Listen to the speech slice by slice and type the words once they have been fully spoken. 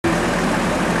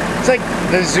It's like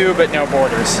the zoo, but no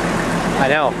borders. I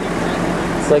know.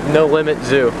 It's like No Limit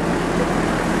Zoo.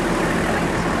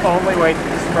 Only way to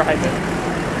describe it.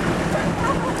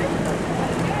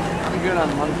 I'm good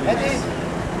on monkeys.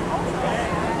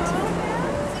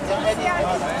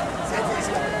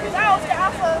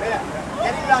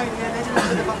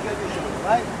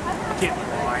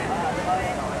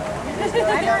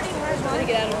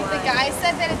 The guy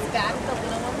said that it's bad if the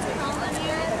little ones are crawling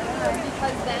here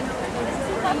because then the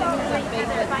big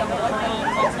with the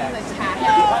attack.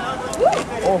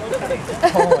 Oh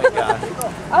my god.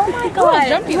 Oh my god.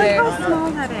 Jumpy Look there. how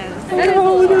small that is.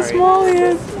 Oh, look how small he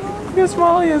is. Look how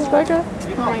small he is, Becca. Oh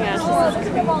my gosh.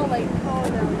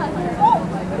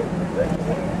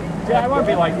 Yeah, I want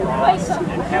to be like Ross and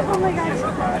have a monkey as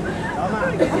a pet.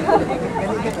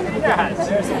 Yeah,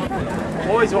 seriously.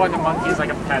 Always wanted a monkey as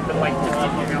like a pet, but like, you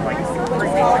know, like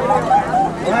slave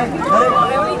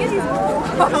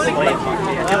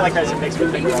monkey. I feel like that's a mix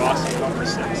between Ross and number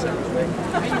 6.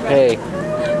 Hey,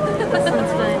 This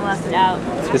one's feeling left out.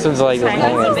 this one's like just Trying to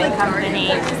hanging. keep it company.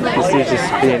 This dude's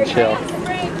just being chill.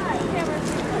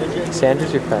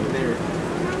 Sandra's your friend.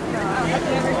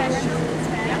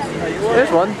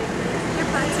 There's one.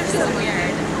 So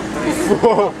weird.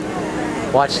 Whoa.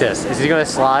 Watch this. Is he gonna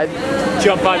slide?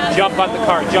 Jump on the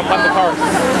cart, jump on the cart.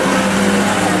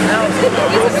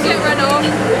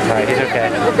 Alright, he's okay.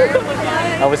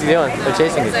 Oh, what's he doing? They're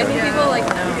chasing each I other. think people like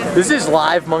know. This is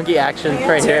live monkey action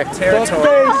right here.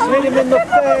 Territory. Hit him in the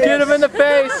face! Get him in the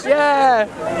face, yeah!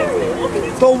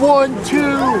 The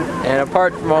 1-2! And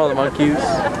apart from all the monkeys,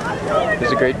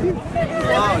 there's a great view.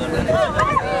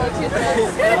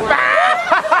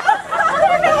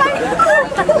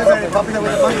 Popular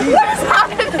with the monkeys? What's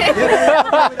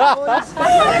happening?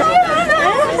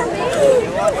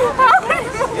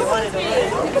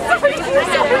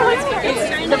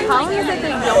 The problem is that they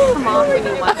don't come off when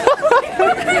you want them.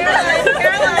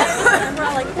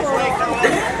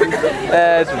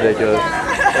 That's ridiculous.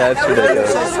 That's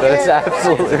ridiculous. That's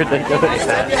absolutely ridiculous.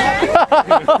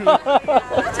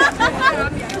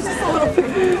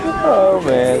 Oh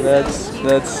man,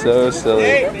 that's so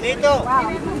silly.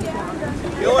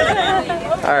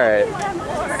 Alright.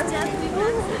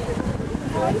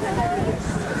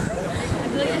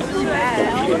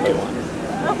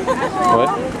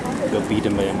 What? Got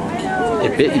beaten by a monkey.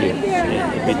 It bit you.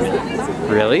 Yeah, it bit me.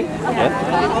 Really?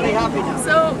 Yeah.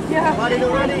 So,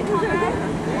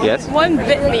 Yes? one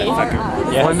bit me.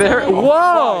 Yeah. One bit her.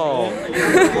 Whoa!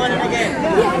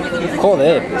 Cold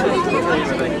it. Is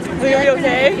it gonna be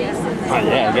okay?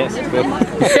 Yeah, I guess.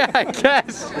 Yeah, I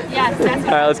guess. Yes, that's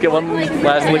Alright, let's get one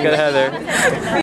last look at Heather.